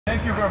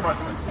Thank you very much.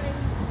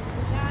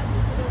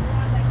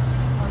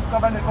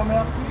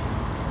 Merci.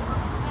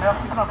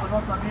 Merci pour la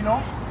présence,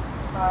 Nabino.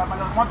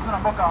 Malheureusement, tu es dans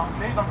le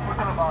anglais, donc il faut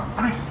le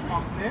plus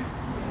anglais.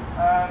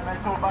 Mais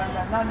tu as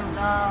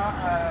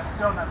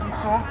sœur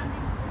Nabiso,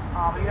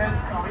 Ariel,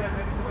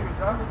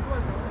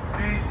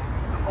 please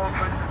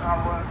open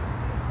our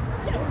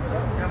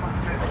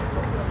demonstration.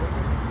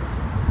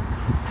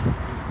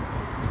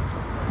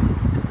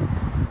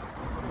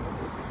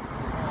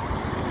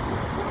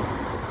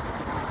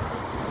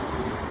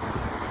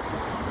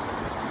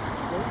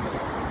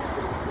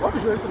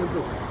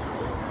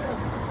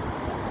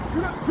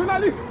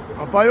 Journaliste.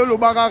 Apa yo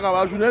lobaka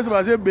ka journaliste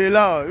basé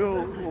bela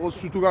yo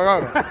surtout kaka.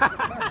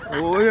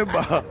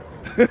 Oyeba.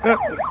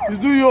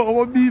 Surtout yo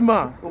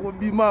obima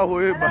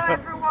oyeba.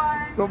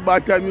 To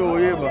batami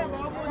oyeba.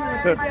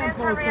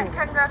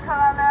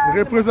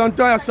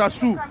 Représentant à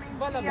Sassou.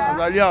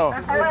 Azalia.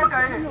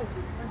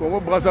 Congo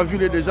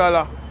Brazzaville est déjà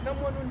là.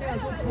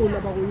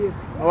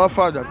 On va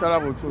faire de la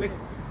retour.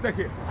 Thank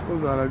you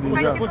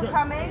for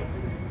coming.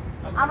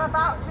 I'm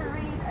about to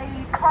read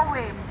a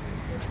poem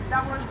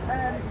that was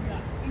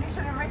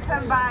initially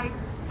written by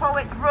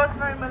poet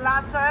Rosemary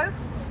Mulatto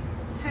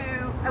to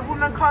a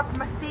woman called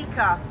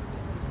Masika.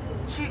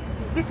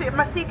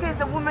 Masika is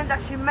a woman that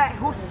she met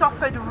who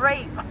suffered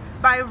rape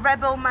by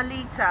rebel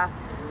Malita.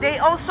 They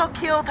also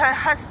killed her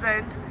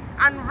husband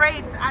and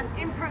raped and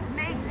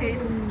impregnated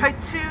her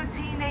 2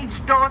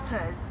 teenage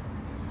daughters.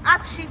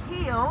 As she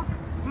healed,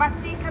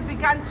 Masika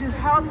began to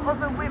help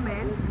other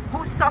women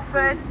who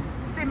suffered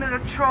similar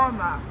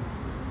trauma.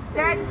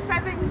 Then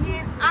 7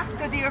 years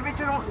after the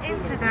original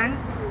incident,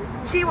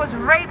 she was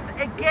raped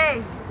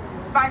again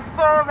by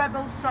 4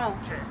 rebel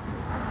soldiers.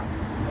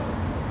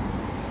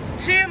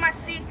 To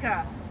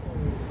Masika,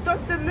 does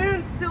the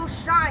moon still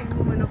shine,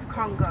 woman of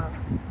Congo?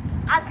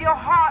 As your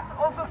heart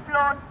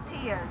overflows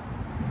tears,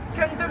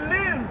 can the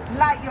moon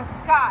light your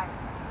sky?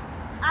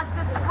 As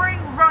the spring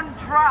run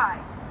dry,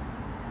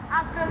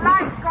 as the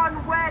light's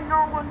gone where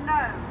no one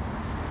knows,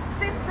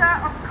 sister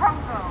of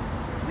Congo,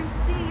 we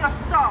see your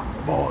song.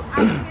 Bon,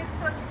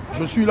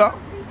 je suis là.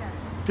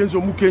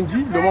 Kenzo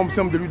Mukendi, le membre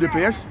simple de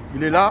l'UDPS,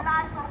 il est là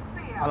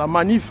à la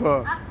manif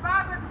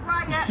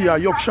ici à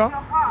Yorkshire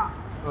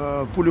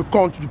pour le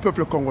compte du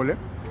peuple congolais.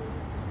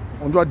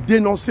 On doit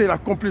dénoncer la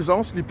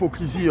complaisance,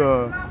 l'hypocrisie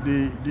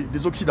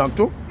des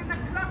Occidentaux.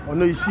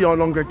 On est ici en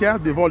Angleterre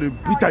devant les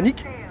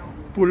Britanniques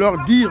pour leur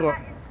dire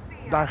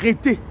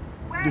d'arrêter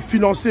de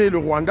financer le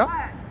Rwanda,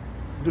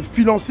 de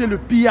financer le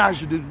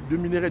pillage de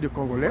minerais de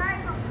Congolais.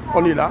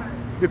 On est là,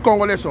 les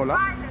Congolais sont là.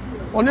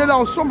 On est là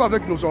ensemble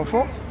avec nos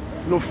enfants,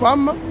 nos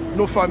femmes,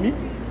 nos familles.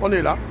 On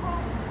est là.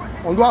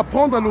 On doit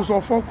apprendre à nos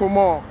enfants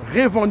comment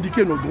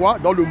revendiquer nos droits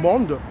dans le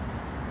monde.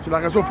 C'est la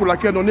raison pour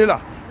laquelle on est là.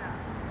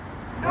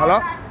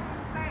 Voilà.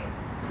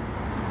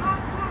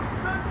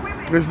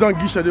 Le président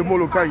Guy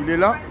Chademo-Loka, il est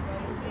là.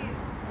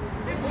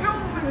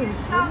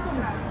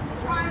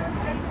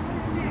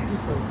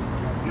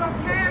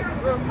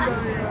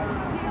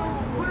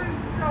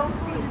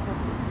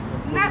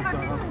 Never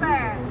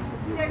despair.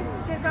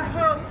 There's a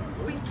hope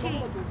we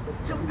keep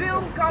to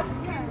build God's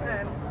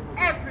kingdom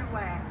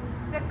everywhere.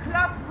 The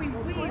cloth we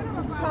weave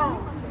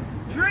hold.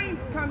 Dreams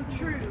come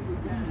true.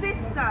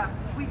 Sister,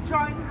 we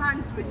join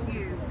hands with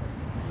you.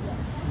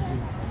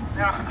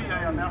 Merci,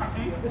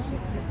 merci.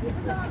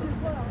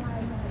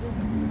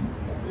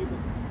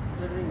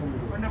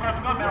 On ne va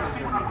pas merci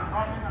pour la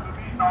présence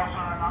dans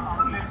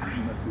anglais.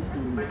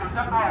 Mais de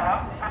ça, on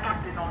peut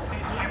dénoncer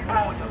le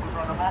support du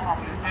gouvernement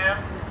angleterre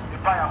et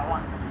pas à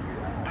Rwanda.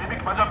 Depuis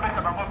que Madame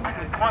Pessa Bango plus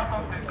de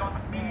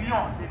 350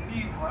 millions de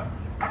livres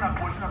pour la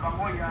police à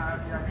Bango, il y a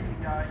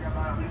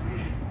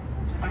réfugiés.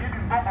 Vous voyez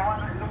qu'une bombe à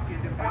les autres qui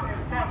est de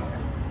première forme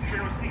du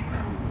génocide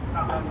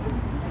à Bango.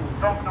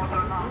 Donc, dans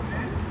un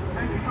anglais,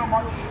 thank you so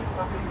much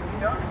for being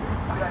here.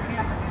 We are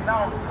here to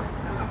denounce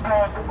the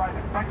support by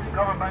the British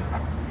government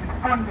in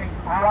funding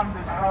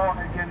Rwanda's war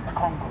against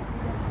Congo.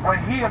 We're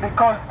here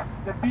because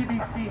the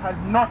BBC has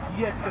not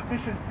yet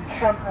sufficiently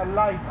shone a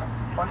light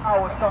on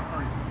our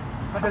suffering.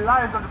 Do the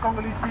lives of the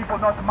Congolese people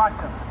not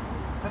matter?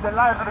 Do the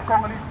lives of the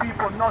Congolese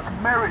people not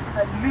merit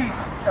at least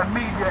a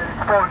media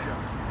exposure?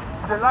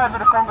 Do the lives of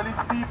the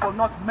Congolese people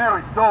not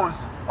merit those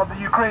of the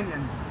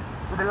Ukrainians?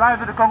 Do the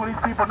lives of the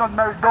Congolese people not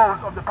merit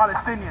those of the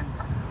Palestinians?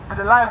 Do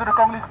the lives of the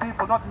Congolese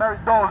people not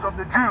merit those of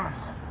the Jews?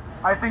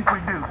 I think we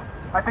do.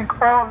 I think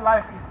all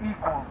life is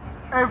equal.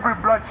 Every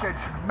bloodshed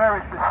should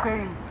merit the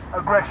same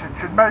aggression,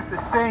 should merit the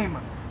same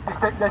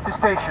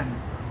detestation.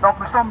 Donc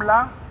nous sommes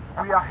là,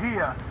 we are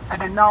here to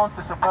denounce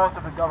the support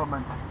of the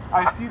government.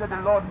 I see that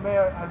the Lord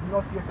Mayor has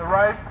not yet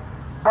arrived,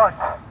 but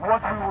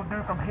what we will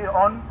do from here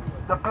on,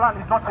 the plan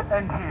is not to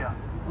end here.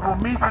 We will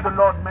meet with the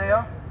Lord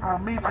Mayor, we will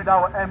meet with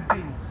our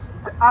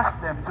MPs to ask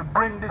them to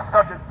bring these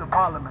subjects to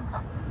Parliament,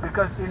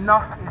 because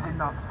enough is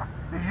enough.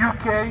 The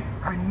UK,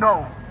 we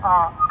know,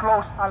 are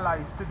close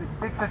allies to the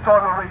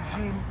dictatorial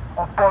regime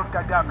of Paul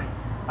Kagame.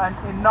 And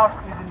enough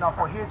is enough.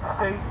 We're here to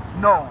say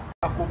no.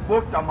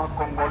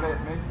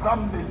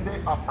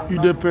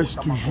 UDPS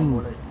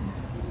toujours.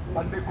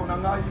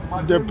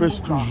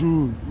 Dépêche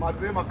toujours.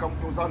 Malgré ma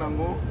camtosa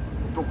nango,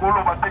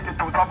 tokolo bateke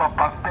toza ba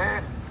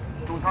pasteur,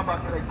 toza ba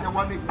chrétien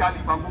wane kali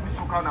bango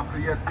bisoka na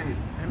prière.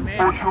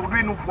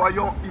 Aujourd'hui nous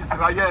voyons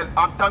Israël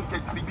en tant que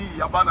tribu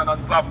ya bana na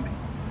Nzambe.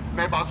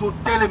 Mais bazo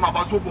telema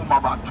bazo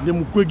bomaba. Les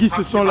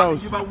Mukwégistes sont là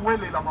aussi.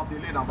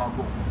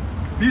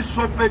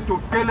 Biso pe to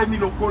telemi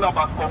lokola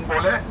ba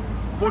Congolais,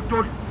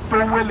 boto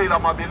towele la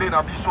mabele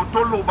na biso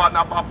to loba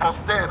na ba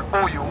pasteur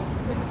oyo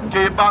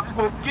ke ba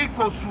koki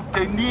ko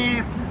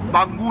soutenir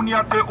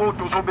bangunia te o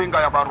tozo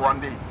benga ya ba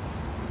Rwandais.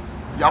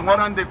 Yango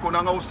nande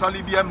konanga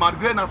osali bien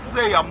malgré na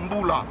se ya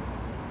mbula.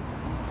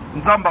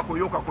 Nzamba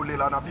koyoka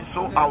kolela na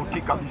biso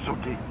aotika biso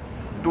te.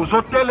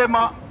 Tozo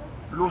telema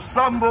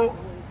losambo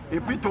et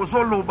puis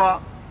tozo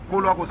loba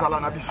kolwa kozala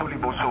na biso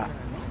liboso.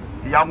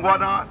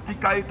 Yangwana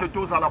tika ete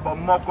tozala ba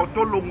moko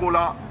to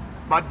longola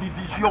ba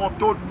division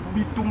to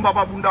bitumba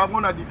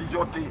babundango na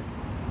division te.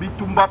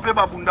 Bitumba pe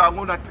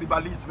babundango na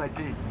tribalisme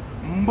te.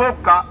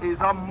 Mboka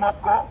eza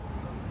moko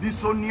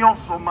biso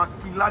nyonso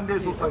makila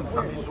ndezo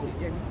sanisa biso.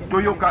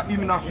 Toyoka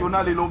hymne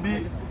national et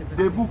lobby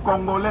debout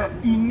Congolais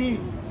unis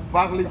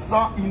par les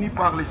sangs, unis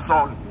par les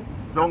sols.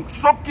 Donc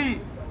soki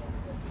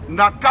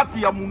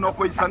nakati ya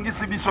munoko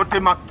isangisi biso te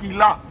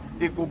makila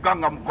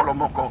ekoganga mukolo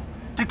moko.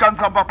 Tika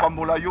nzamba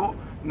pambola yo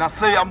na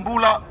se ya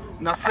mbula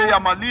na se ya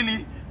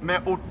malili me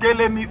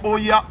otelemi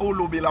oya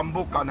olobela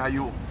mboka na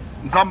yo.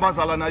 Nzamba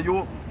zala na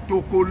yo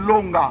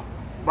tokolonga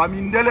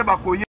bamindele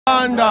bakoya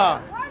Rwanda.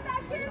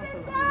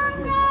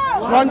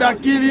 Rwanda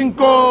killing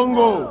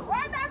Congo.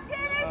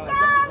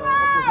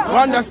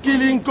 Rwanda's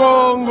killing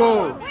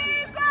Congo.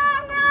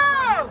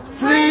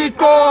 Free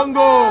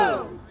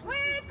Congo.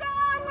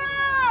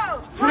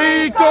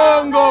 Free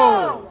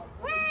Congo.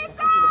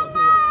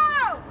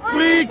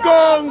 Free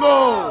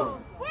Congo.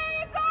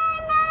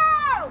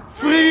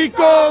 Free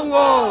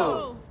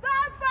Congo.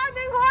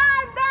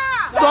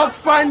 Stop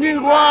finding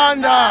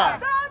Rwanda.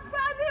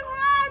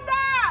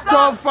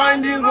 Stop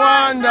finding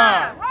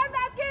Rwanda.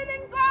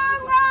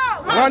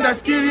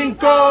 Rwanda's killing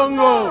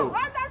Congo.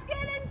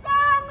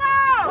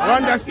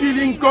 Rwanda's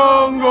killing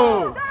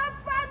Congo.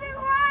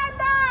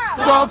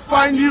 Stop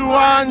finding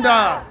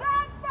Rwanda.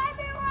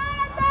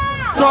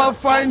 Stop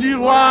finding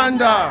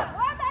Rwanda.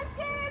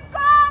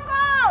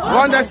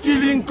 Rwanda's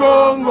killing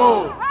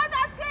Congo.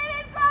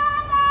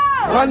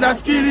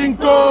 Rwanda's killing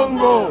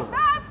Congo.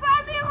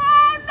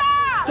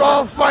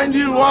 Stop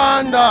finding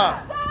Rwanda.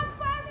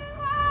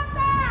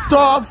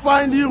 Stop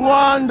finding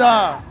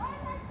Rwanda.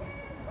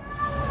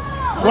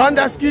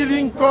 Rwanda's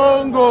killing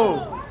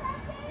Congo.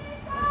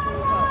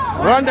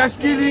 Rwanda's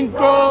killing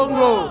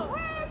Congo.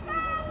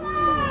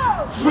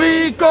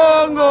 Free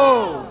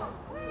Congo.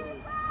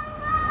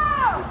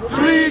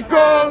 Free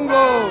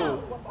Congo.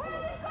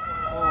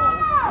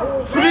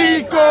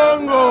 Free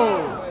Congo.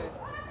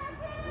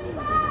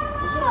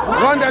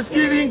 Rwanda's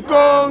killing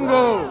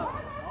Congo.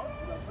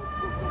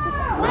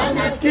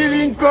 Rwanda's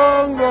killing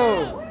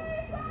Congo.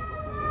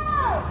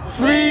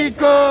 Free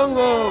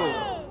Congo.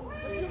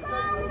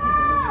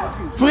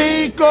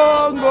 Free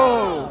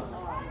Congo.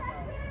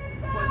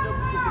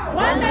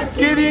 Rwanda's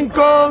killing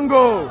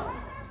Congo.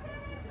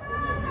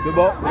 C'est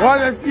bon.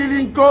 Rwanda's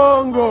killing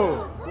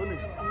Congo.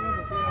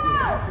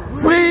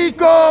 Free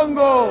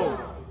Congo.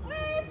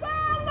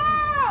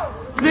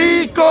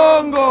 Free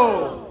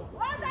Congo.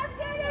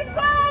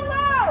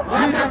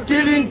 Rwanda's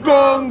killing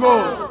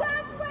Congo.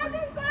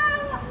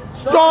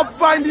 Stop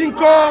finding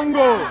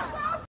Congo.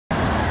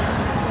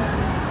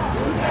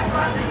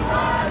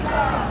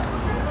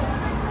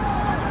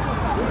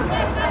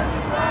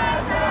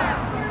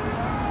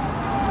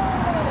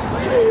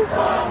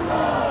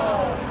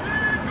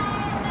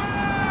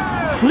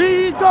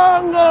 Free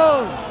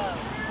Congo!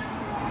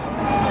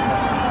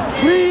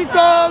 Free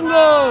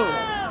Congo!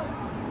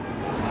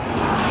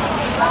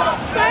 Stop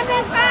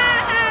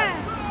genocide!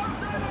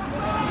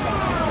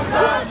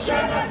 Stop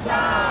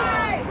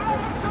genocide!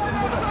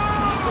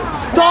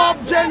 Stop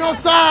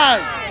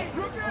genocide!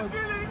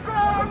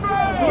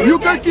 You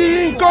can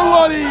killing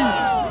Congolese!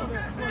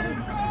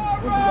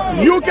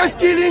 You can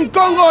killing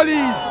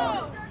Congolese!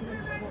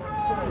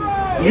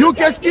 You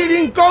can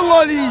killing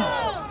Congolese!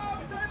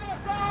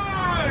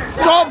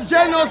 Stop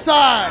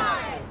genocide!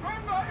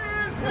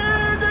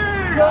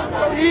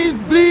 Congo is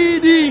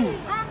bleeding!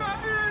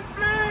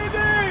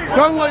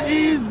 Congo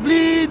is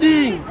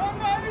bleeding!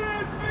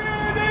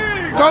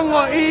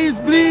 Congo is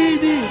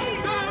bleeding!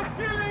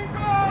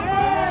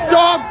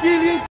 Stop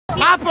killing!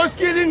 Happers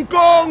killing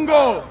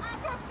Congo!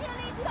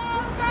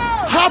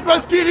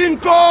 Happers killing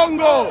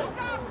Congo!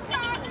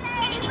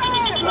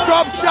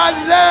 Stop child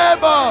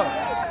labor!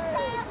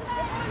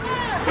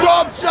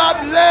 Stop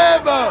child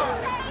labor!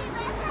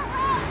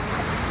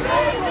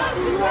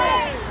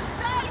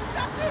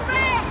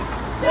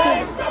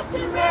 Say stop to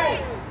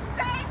rape!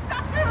 Say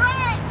stop to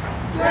rape!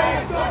 Say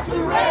stop to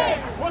rape!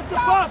 What's the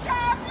fuck?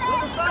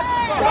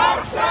 Stop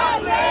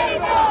child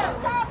labor!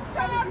 Stop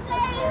child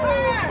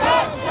labor!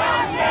 Stop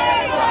child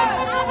labor!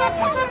 Our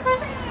Congo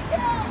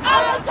freedom!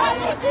 Our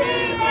Congo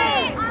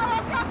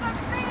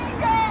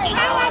freedom!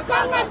 Our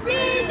Congo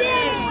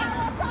freedom!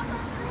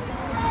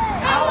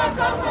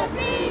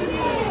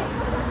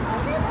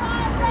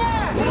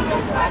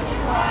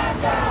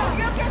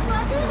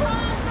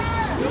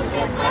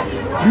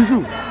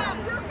 Bijou.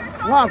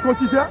 Ah,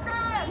 continue.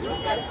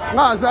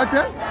 Ah,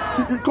 Zate.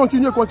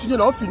 Continue, continue.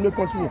 Là, on filme,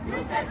 continue.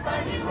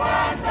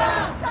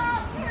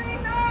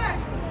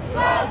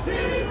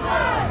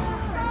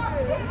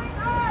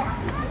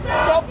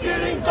 Stop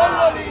killing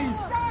Congolese.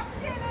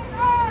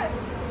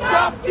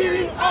 Stop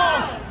killing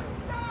us.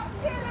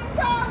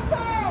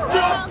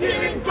 Stop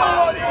killing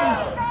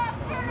Congolese.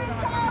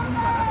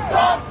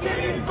 Stop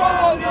killing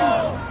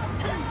Congolese.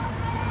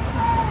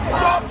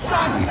 Stop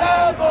child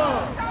labor.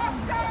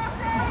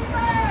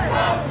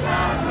 Stop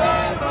child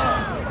labor.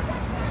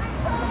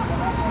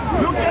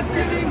 Look at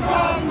killing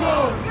Congo.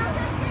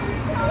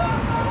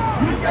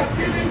 Look at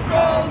killing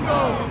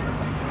Congo.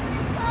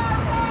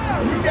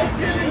 Look at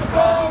killing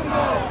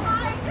Congo.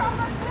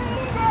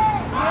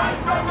 My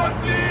Congo's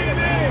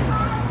bleeding.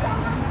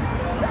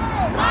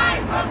 My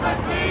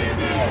Congo's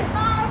bleeding.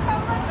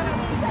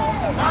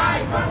 My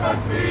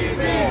Congo's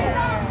bleeding.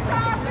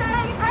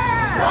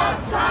 Stop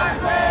child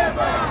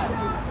labor.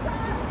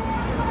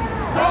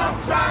 Stop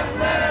child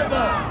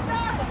labor.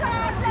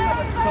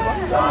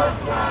 Stop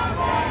child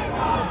labor.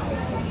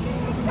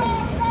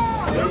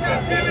 Look at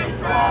killing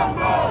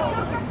Congo.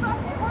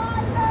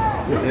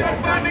 Look at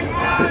funding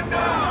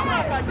Rwanda.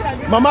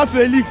 Maman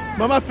Félix,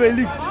 Maman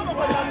Félix.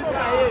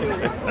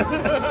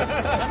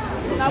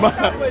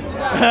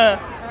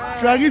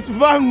 Clarisse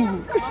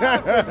Vangu.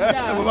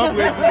 Maman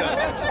Président.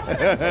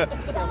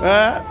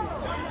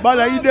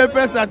 Bala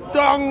IDPS à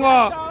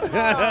Tongo.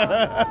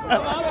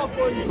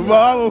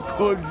 Maman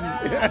Mokozi.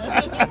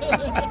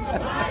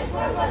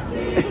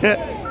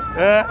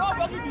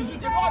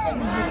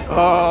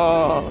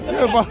 Oh,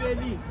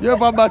 il n'est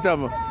pas battu.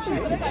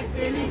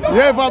 Il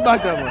n'est pas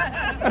battu.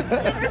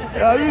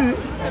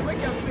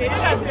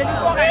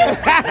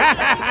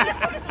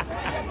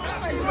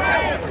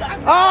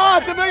 Ah,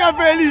 c'est bien qu'elle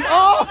fait Elise.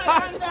 Oh,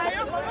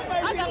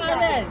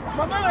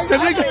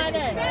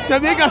 c'est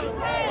bien qu'elle.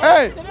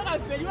 Hey,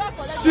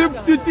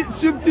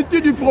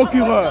 substitut du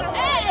procureur.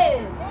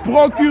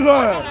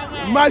 Procureur,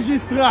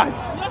 magistrat.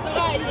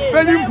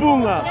 Feli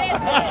Mpunga.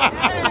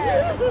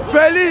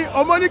 Feli,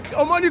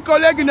 au moni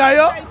collègue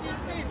Nayo.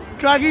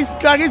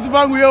 Clarisse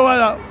Vanguyo,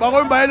 voilà. Par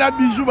contre, il y a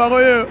bijou, par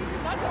contre.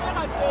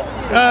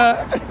 Ah.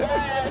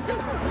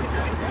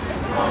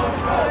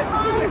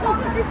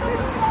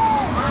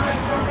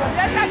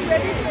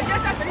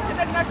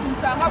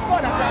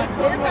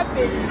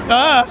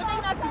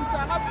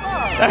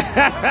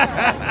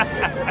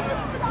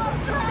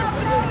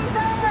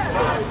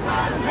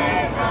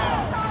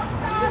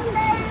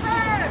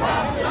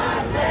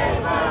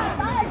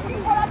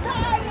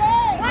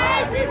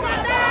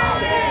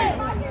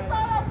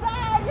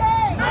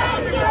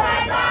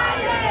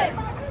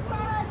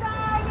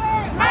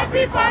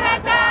 People are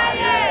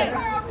dying!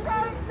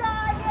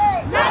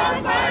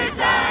 Congo is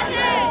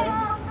dying!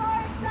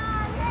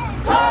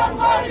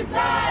 Congo is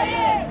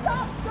dying!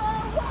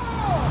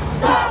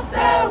 Stop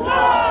the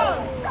war!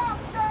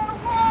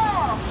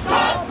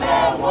 Stop the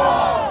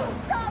war!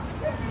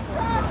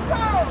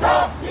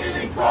 Stop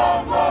killing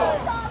Congo!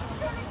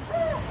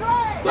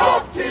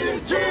 Stop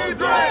killing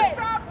children!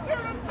 Stop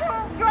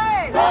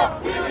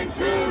killing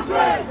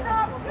children!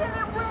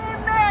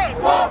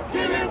 Stop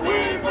killing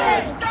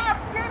women! Stop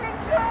killing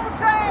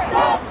children!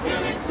 Stop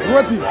killing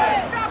children!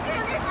 Stop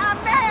killing our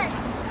men!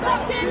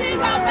 Stop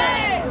killing our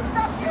men!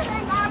 Stop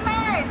killing our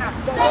men!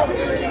 Stop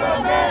killing our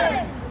men!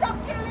 Stop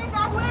killing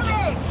our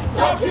women!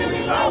 Stop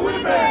killing our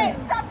women!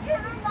 Stop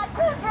killing our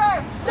children!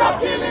 Stop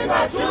killing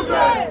our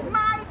children!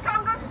 My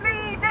Congo's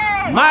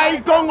bleeding! My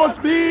Congo's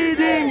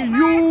bleeding!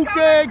 UK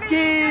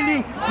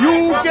killing!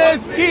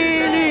 UK's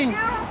killing!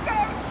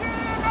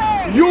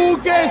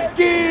 UK's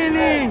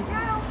killing!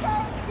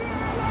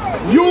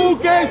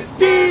 UK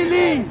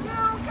stealing!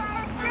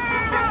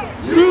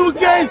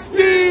 UK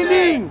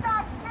stealing!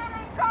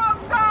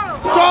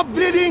 Stop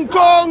bleeding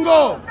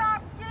Congo!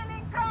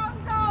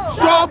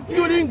 Stop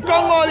killing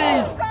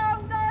Congolese!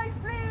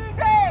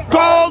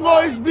 Congo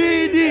is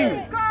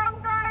bleeding!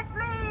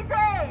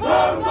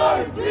 Congo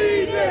is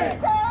bleeding!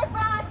 Save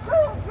our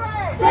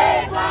children!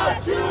 Save our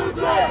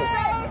children!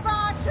 Save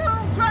our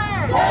children!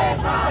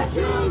 Save our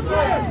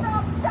children!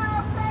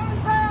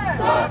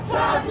 Stop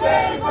child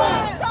labor!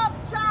 Stop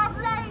child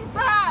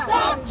labor!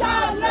 Stop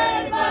child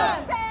labor!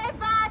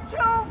 Save our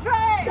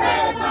children!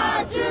 Save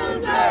our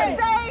children!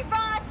 Save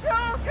our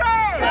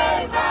children!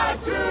 Save our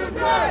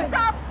children!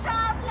 Stop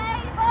child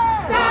labor!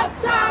 Stop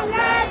child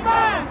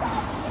labor!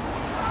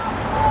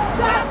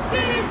 Stop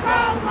killing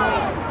Congo!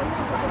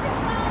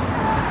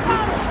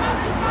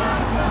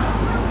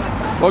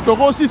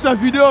 Otoko aussi sa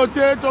vidéo,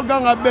 ton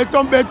gang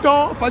béton,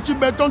 Fachi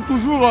béton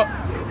toujours.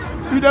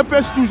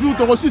 UDPS toujours,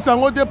 tu aussi ça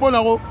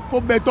faut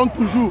béton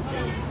toujours.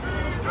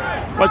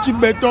 Fachi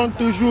béton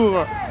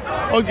toujours.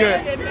 Ok.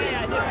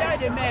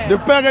 De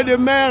père et de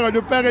mère,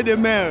 de père et de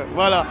mère.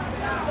 Voilà.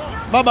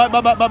 Bye bye,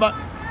 bye bye, bye bye.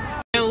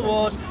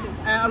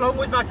 along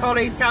with my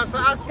colleagues,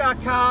 Councillor Askar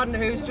Khan,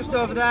 who's just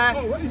over there.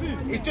 Oh, where is he?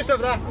 He's just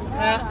over there.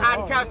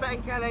 And Councillor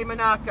Nkele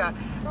Manaka.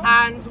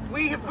 And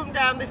we have come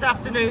down this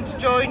afternoon to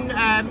join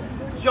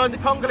the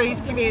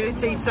Congolese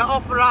community to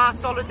offer our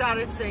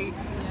solidarity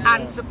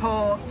and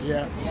support.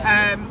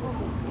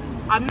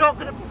 I'm not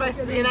going to profess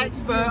to be an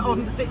expert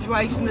on the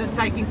situation that's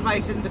taking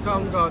place in the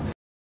Congo.